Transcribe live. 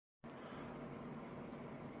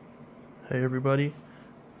Hey everybody,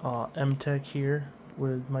 MTECH here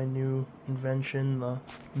with my new invention, the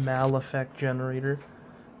Mal effect generator,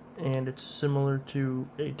 and it's similar to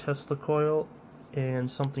a Tesla coil and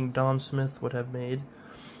something Don Smith would have made.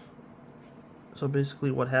 So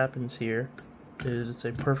basically what happens here is it's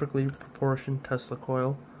a perfectly proportioned Tesla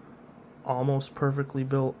coil, almost perfectly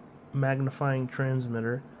built magnifying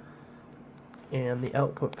transmitter, and the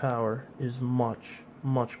output power is much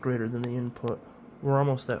greater than the input. We're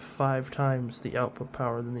almost at 5 times the output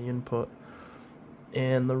power than the input,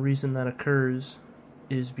 and the reason that occurs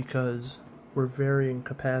is because we're varying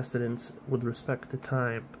capacitance with respect to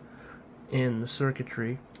time in the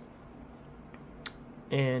circuitry,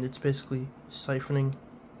 and it's basically siphoning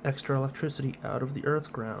extra electricity out of the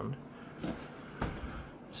earth ground.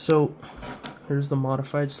 So here's the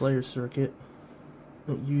modified Slayer circuit.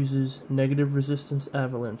 It uses negative resistance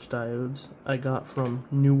avalanche diodes I got from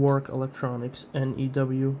Newark Electronics,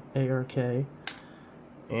 Newark,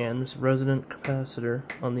 and this resonant capacitor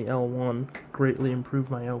on the L1 greatly improved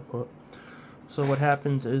my output. So what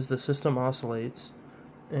happens is the system oscillates,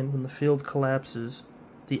 and when the field collapses,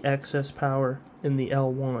 the excess power in the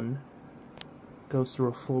L1 goes through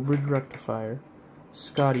a full bridge rectifier,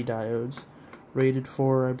 Scotty diodes, rated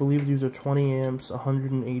for, I believe these are 20 amps,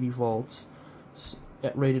 180 volts,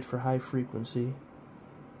 rated for high frequency,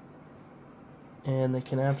 and they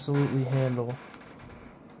can absolutely handle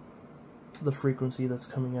the frequency that's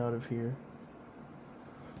coming out of here.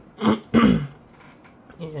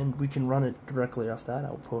 And we can run it directly off that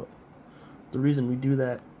output. The reason we do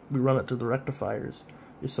that, we run it through the rectifiers,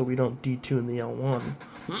 is so we don't detune the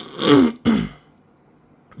L1.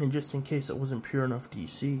 And just in case it wasn't pure enough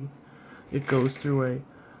DC, it goes through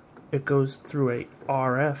a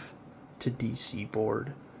RF to DC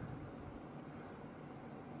board.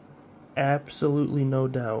 Absolutely no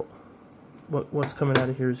doubt what's coming out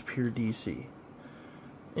of here is pure DC.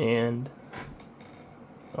 And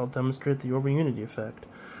I'll demonstrate the over unity effect.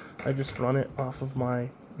 I just run it off of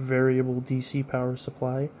my variable DC power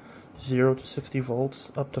supply, 0 to 60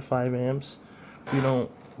 volts, up to 5 amps. We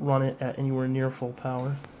don't run it at anywhere near full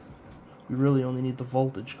power. We really only need the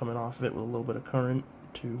voltage coming off of it with a little bit of current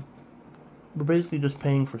to... We're basically just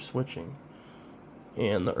paying for switching,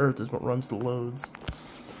 and the earth is what runs the loads.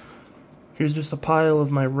 Here's just a pile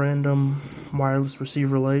of my random wireless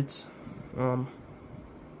receiver lights. They're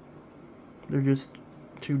just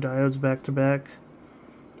 2 diodes back to back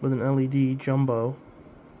with an LED jumbo.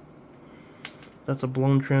 That's a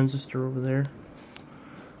blown transistor over there.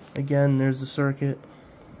 Again, there's the circuit.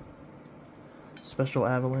 Special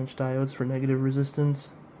avalanche diodes for negative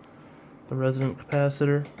resistance. The resonant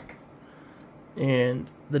capacitor. And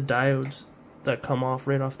the diodes that come off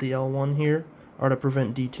right off the L1 here are to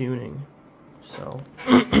prevent detuning. So,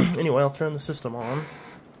 anyway, I'll turn the system on.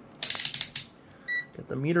 Get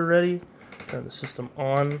the meter ready. Turn the system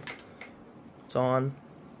on. It's on.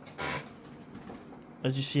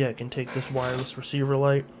 As you see, I can take this wireless receiver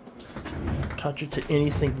light, touch it to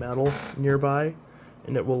anything metal nearby,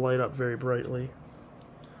 and it will light up very brightly.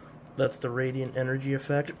 That's the radiant energy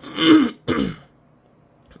effect.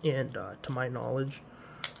 And to my knowledge,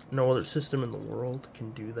 no other system in the world can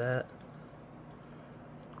do that.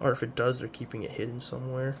 Or if it does, they're keeping it hidden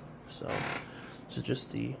somewhere. So, this is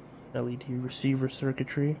just the LED receiver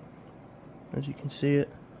circuitry, as you can see it.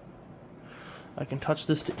 I can touch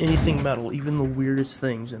this to anything metal, even the weirdest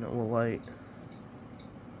things, and it will light.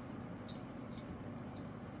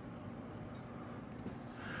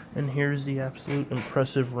 And here's the absolute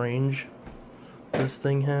impressive range this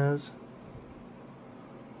thing has.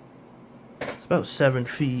 It's about 7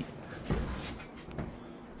 feet.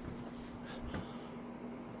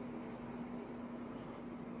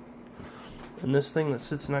 And this thing that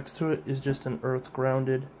sits next to it is just an earth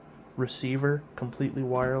grounded receiver, completely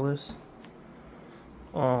wireless.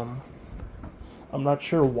 I'm not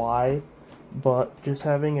sure why, but just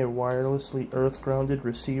having a wirelessly earth grounded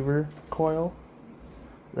receiver coil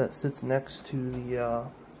that sits next to the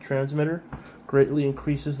transmitter greatly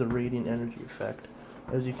increases the radiant energy effect.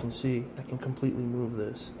 As you can see, I can completely move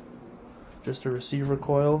this. Just a receiver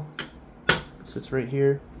coil sits right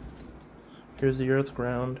here. Here's the earth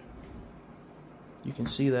ground. You can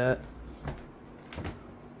see that.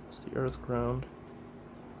 It's the earth ground.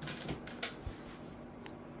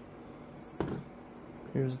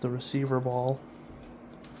 Here's the receiver ball.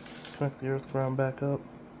 Connect the earth ground back up.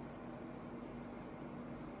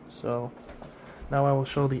 So, now I will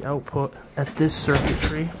show the output at this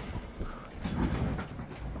circuitry.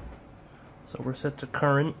 So we're set to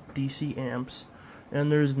current DC amps,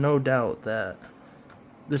 and there's no doubt that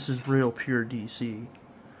this is real pure DC.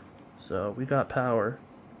 So we got power.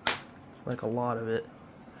 like a lot of it.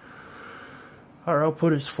 Our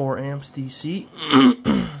output is 4 amps DC.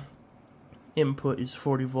 Input is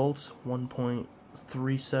 40 volts,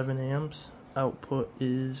 1.37 amps. Output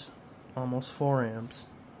is almost 4 amps.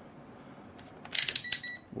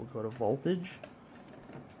 We'll go to voltage.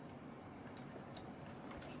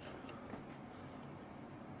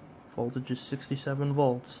 Voltage is 67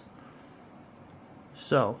 volts.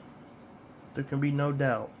 So, there can be no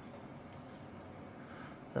doubt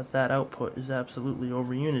that that output is absolutely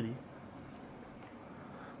over unity.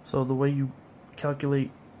 So the way you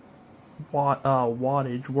calculate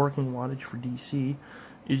wattage, working wattage for DC,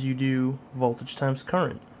 is you do voltage times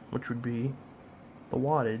current, which would be the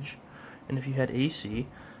wattage. And if you had AC,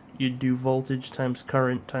 you'd do voltage times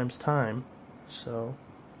current times time. So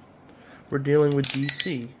we're dealing with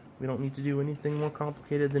DC. We don't need to do anything more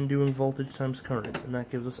complicated than doing voltage times current, and that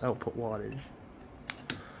gives us output wattage,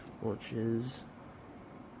 which is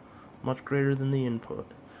much greater than the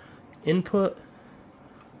input. Input,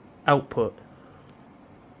 output.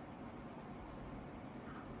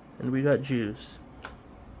 And we got juice.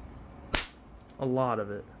 A lot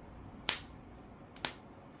of it.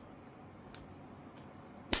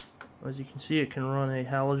 As you can see, it can run a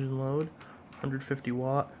halogen load, 150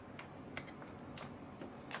 watt.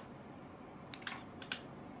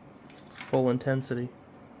 Full intensity.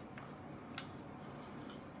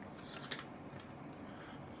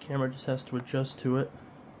 Camera just has to adjust to it.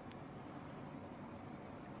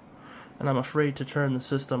 And I'm afraid to turn the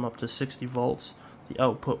system up to 60 volts. The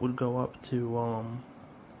output would go up to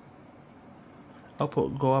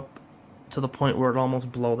the point where it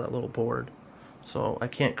almost blow that little board. So I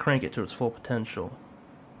can't crank it to its full potential.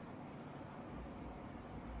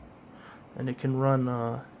 And it can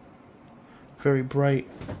run very bright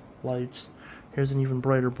lights. Here's an even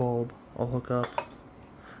brighter bulb I'll hook up.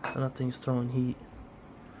 And that thing's throwing heat.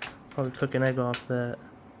 Probably cook an egg off that.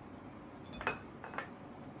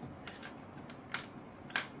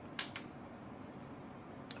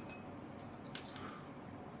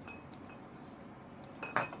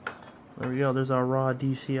 There we go, there's our raw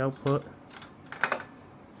DC output.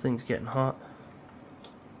 Thing's getting hot.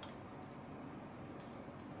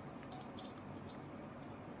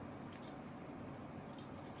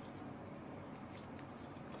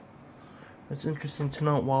 It's interesting to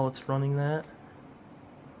note, while it's running that,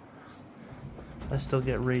 I still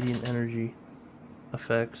get radiant energy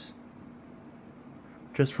effects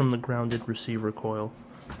just from the grounded receiver coil.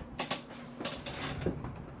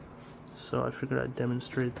 So I figured I'd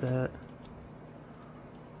demonstrate that.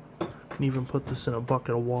 Can even put this in a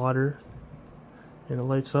bucket of water and it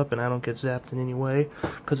lights up, and I don't get zapped in any way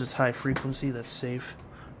because it's high frequency. That's safe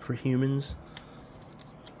for humans.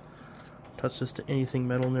 Touch this to anything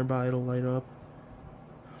metal nearby, it'll light up.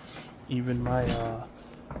 Even my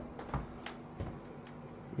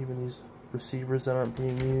even these receivers that aren't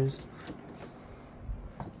being used.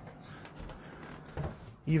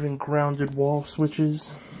 Even grounded wall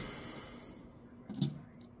switches.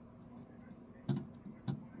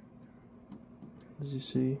 As you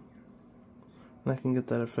see, and I can get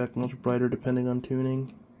that effect much brighter depending on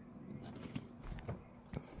tuning.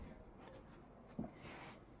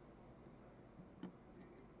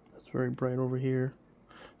 That's very bright over here.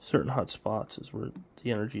 Certain hot spots is where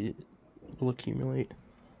the energy will accumulate.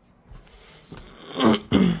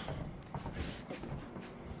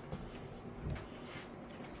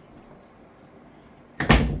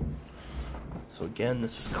 So again,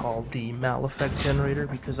 this is called the Mal effect generator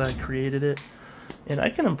because I created it. And I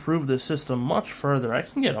can improve this system much further. I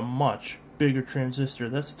can get a much bigger transistor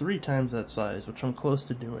that's 3 times that size, which I'm close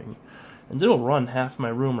to doing. And it'll run half my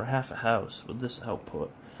room or half a house with this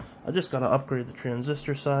output. I just gotta upgrade the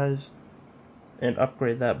transistor size and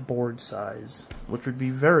upgrade that board size, which would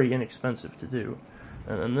be very inexpensive to do.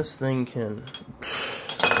 And then this thing can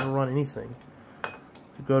run anything.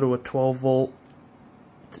 You go to a 12 volt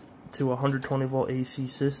to a 120 volt AC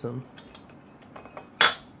system,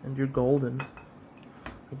 and you're golden.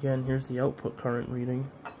 Again, here's the output current reading.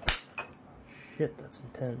 Shit, that's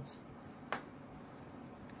intense.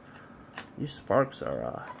 These sparks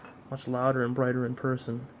are much louder and brighter in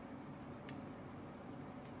person.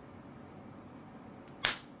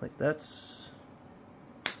 Like that's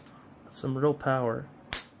some real power.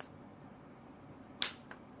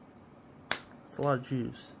 That's a lot of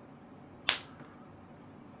juice.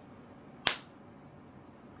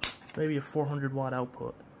 It's maybe a 400 watt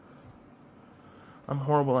output. I'm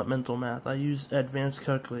horrible at mental math. I use advanced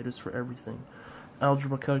calculators for everything.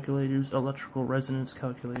 Algebra calculators, electrical resonance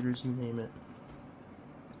calculators, you name it.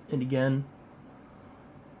 And again,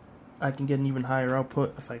 I can get an even higher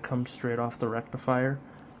output if I come straight off the rectifier.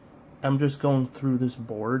 I'm just going through this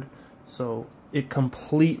board, so it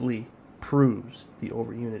completely proves the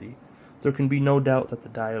over unity. There can be no doubt that the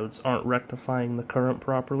diodes aren't rectifying the current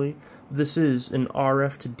properly. This is an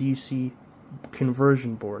RF to DC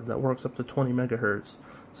conversion board that works up to 20 megahertz.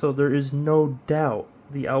 So there is no doubt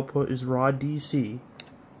the output is raw DC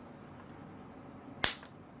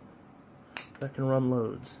that can run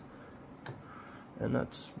loads. And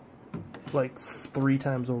that's like 3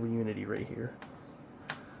 times over unity right here.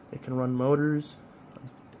 It can run motors.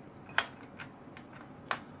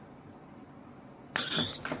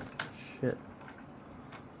 Shit.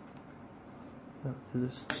 I'll do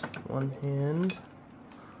this one hand.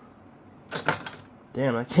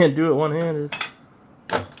 Damn, I can't do it one-handed.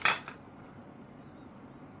 I'm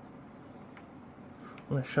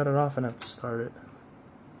gonna shut it off and have to start it.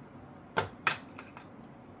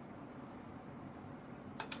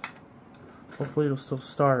 Hopefully it'll still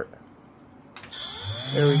start.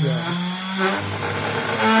 There we go.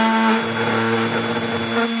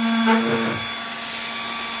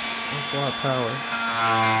 That's a lot of power.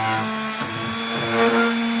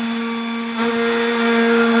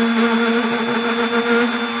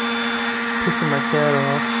 Pushing my cat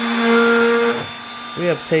off. We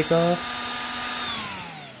have takeoff.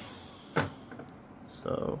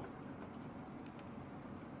 So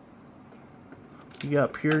you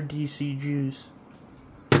got pure DC juice.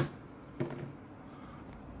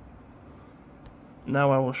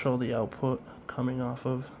 Now I will show the output coming off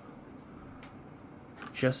of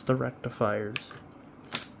just the rectifiers.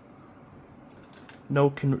 No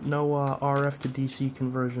RF to DC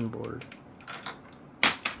conversion board.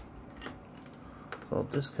 So I'll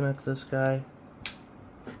disconnect this guy.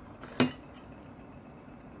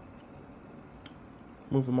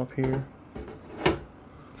 Move him up here.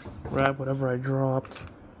 Grab whatever I dropped.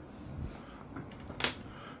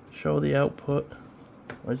 Show the output.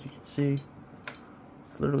 As you can see,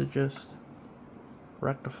 it's literally just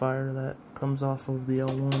rectifier that comes off of the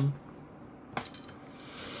L1.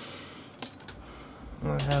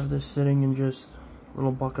 I have this sitting in just a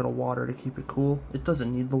little bucket of water to keep it cool. It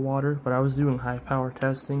doesn't need the water, but I was doing high power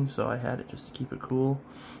testing, so I had it just to keep it cool.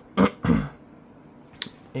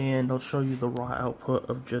 And I'll show you the raw output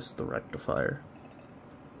of just the rectifier.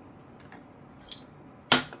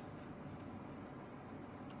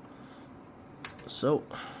 So,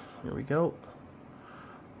 here we go.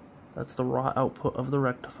 That's the raw output of the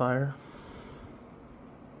rectifier.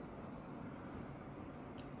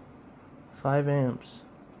 5 amps.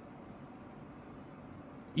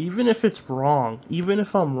 Even if it's wrong, even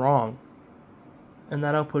if I'm wrong, and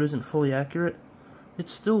that output isn't fully accurate,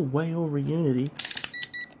 it's still way over unity.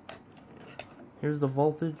 Here's the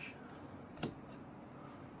voltage.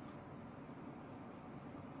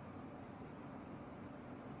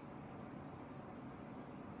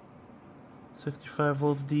 .65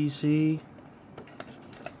 volts DC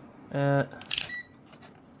at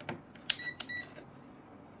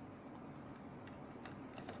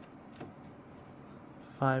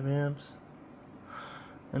 5 amps.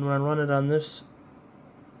 And when I run it on this,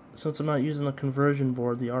 since I'm not using the conversion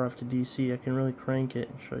board, the RF to DC, I can really crank it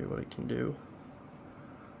and show you what it can do.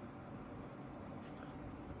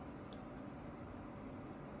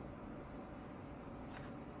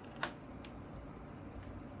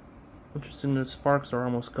 Interesting, the sparks are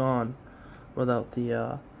almost gone without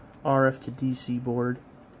the RF to DC board.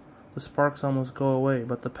 The sparks almost go away,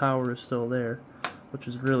 but the power is still there, which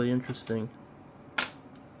is really interesting.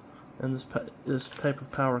 And this type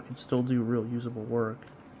of power can still do real usable work.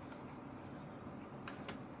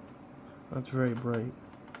 That's very bright.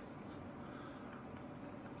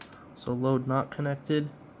 So load not connected,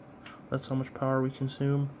 that's how much power we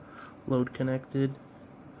consume. Load connected,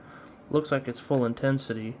 looks like it's full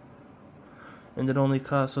intensity. And it only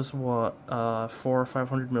costs us, what, 400 or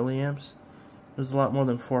 500 milliamps? There's a lot more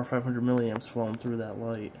than 400 or 500 milliamps flowing through that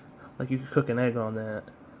light. Like, you could cook an egg on that.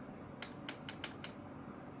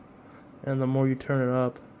 And the more you turn it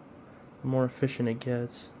up, the more efficient it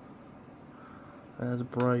gets. And it's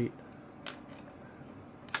bright.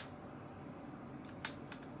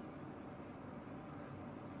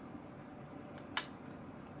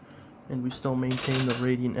 And we still maintain the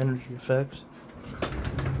radiant energy effects.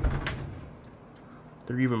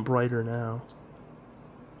 They're even brighter now.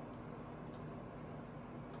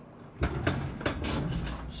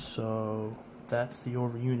 So that's the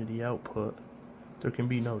over unity output. There can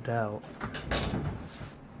be no doubt.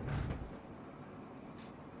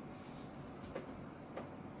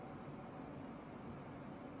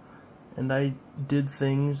 And I did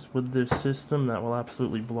things with this system that will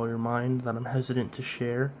absolutely blow your mind that I'm hesitant to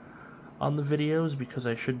share. on the videos because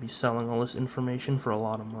I should be selling all this information for a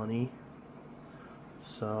lot of money.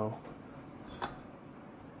 So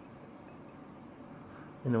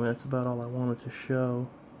anyway, that's about all I wanted to show.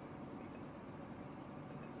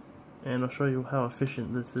 And I'll show you how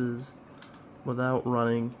efficient this is without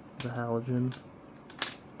running the halogen.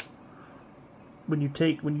 When you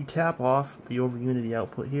tap off the over unity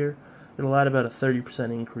output here, it'll add about a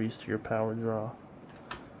 30% increase to your power draw.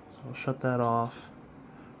 So I'll shut that off.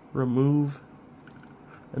 Remove,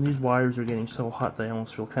 and these wires are getting so hot they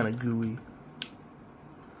almost feel kind of gooey.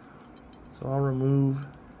 So I'll remove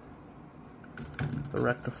the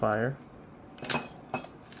rectifier,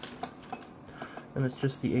 and it's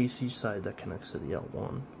just the AC side that connects to the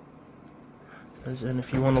L1. And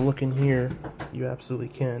if you want to look in here, you absolutely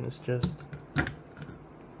can. It's just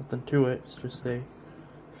nothing to it. It's just a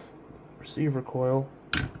receiver coil.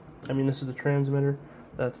 I mean, this is the transmitter,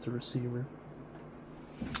 that's the receiver.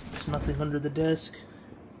 There's nothing under the desk.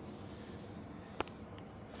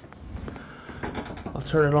 I'll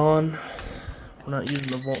turn it on. We're not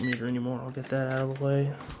using the voltmeter anymore. I'll get that out of the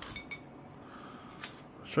way.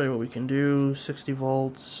 I'll show you what we can do. 60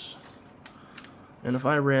 volts. And if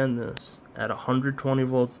I ran this at 120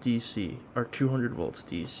 volts DC or 200 volts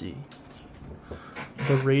DC,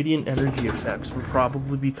 the radiant energy effects will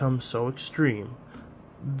probably become so extreme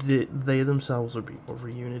that they themselves will be over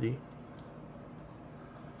unity.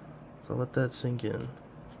 So let that sink in.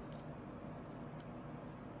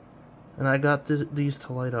 And I got these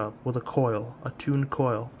to light up with a coil, a tuned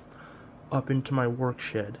coil, up into my work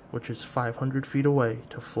shed, which is 500 feet away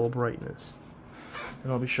to full brightness.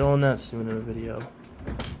 And I'll be showing that soon in a video.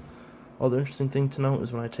 Other interesting thing to note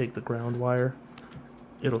is when I take the ground wire,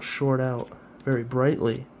 it'll short out very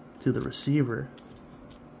brightly to the receiver.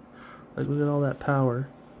 Like, look at all that power.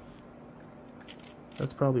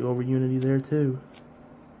 That's probably over unity there too.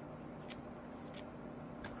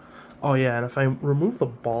 Oh yeah, and if I remove the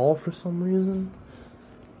ball for some reason,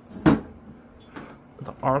 the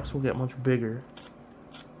arcs will get much bigger.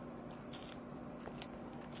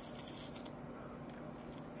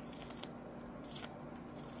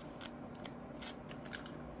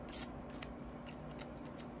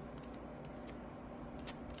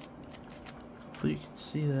 Hopefully you can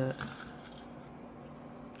see that.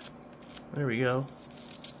 There we go.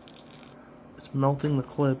 It's melting the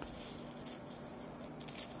clip.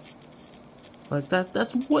 Like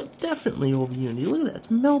that's what definitely over unity. Look at that, it's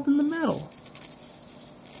melting the metal.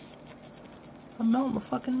 I'm melting the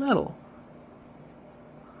fucking metal.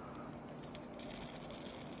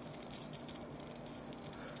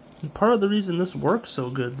 And part of the reason this works so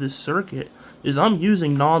good, this circuit, is I'm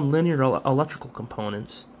using non-linear electrical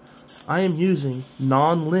components. I am using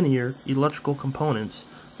non-linear electrical components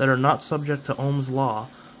that are not subject to Ohm's law.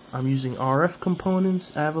 I'm using RF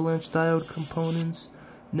components, avalanche diode components,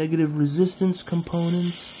 negative resistance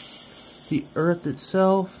components, the earth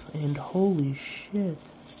itself, and holy shit.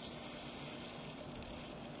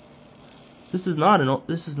 This is not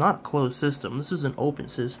a closed system. This is an open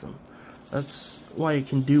system. That's why it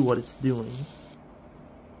can do what it's doing.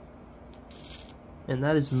 And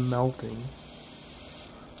that is melting.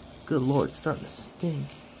 Good lord, it's starting to stink.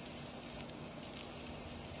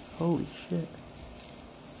 Holy shit.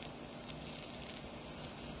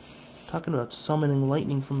 Talking about summoning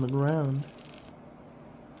lightning from the ground.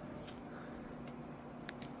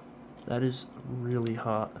 That is really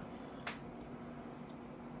hot.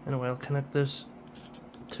 Anyway, I'll connect this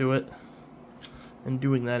to it. And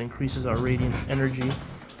doing that increases our radiant energy.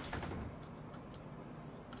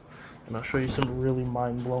 And I'll show you some really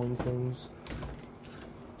mind-blowing things.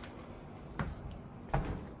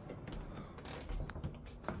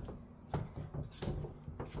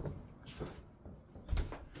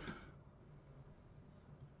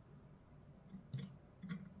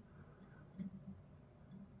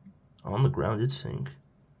 On the grounded sink,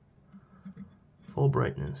 full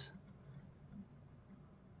brightness.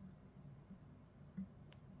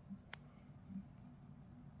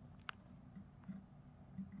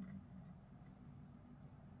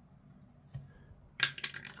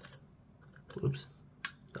 Whoops,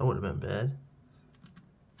 that would have been bad.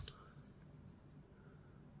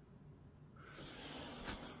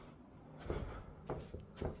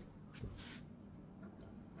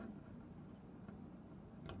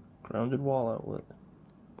 Grounded wall outlet.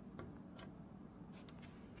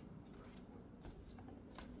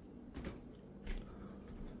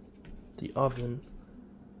 The oven.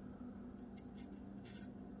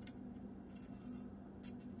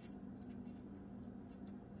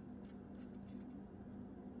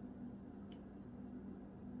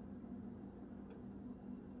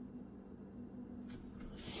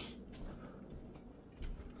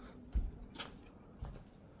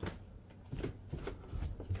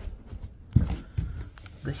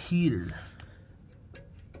 heater.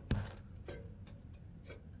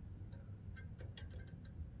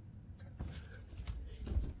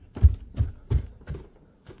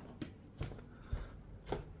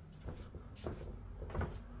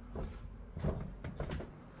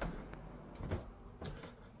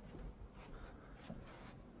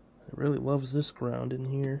 It really loves this ground in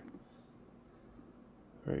here.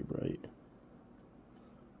 Very bright.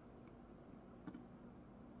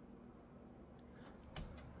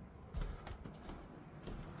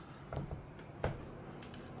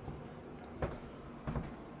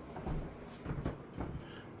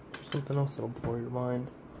 Something else that'll blow your mind.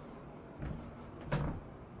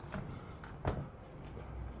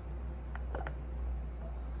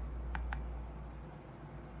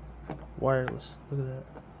 Wireless. Look at that.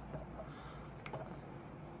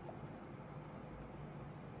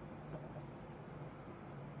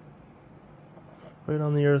 Right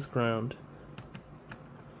on the earth ground.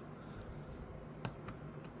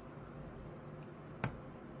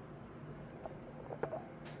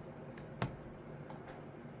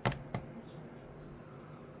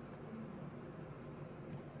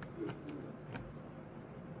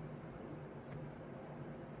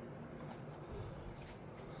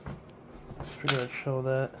 Figured I'd show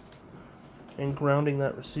that. And grounding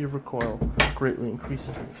that receiver coil greatly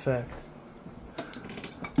increases the effect.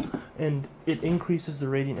 And it increases the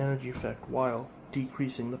radiant energy effect while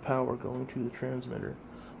decreasing the power going to the transmitter,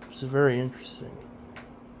 which is very interesting.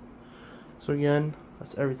 So again,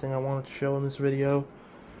 that's everything I wanted to show in this video.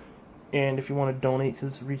 And if you want to donate to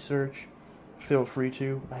this research, feel free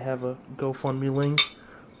to. I have a GoFundMe link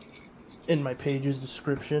in my page's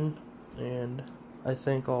description, and I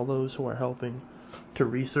thank all those who are helping to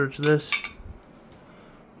research this.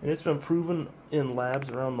 And it's been proven in labs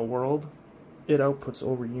around the world. It outputs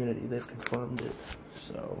over unity. They've confirmed it.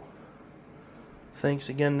 So, thanks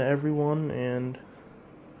again to everyone, and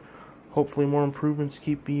hopefully more improvements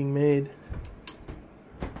keep being made.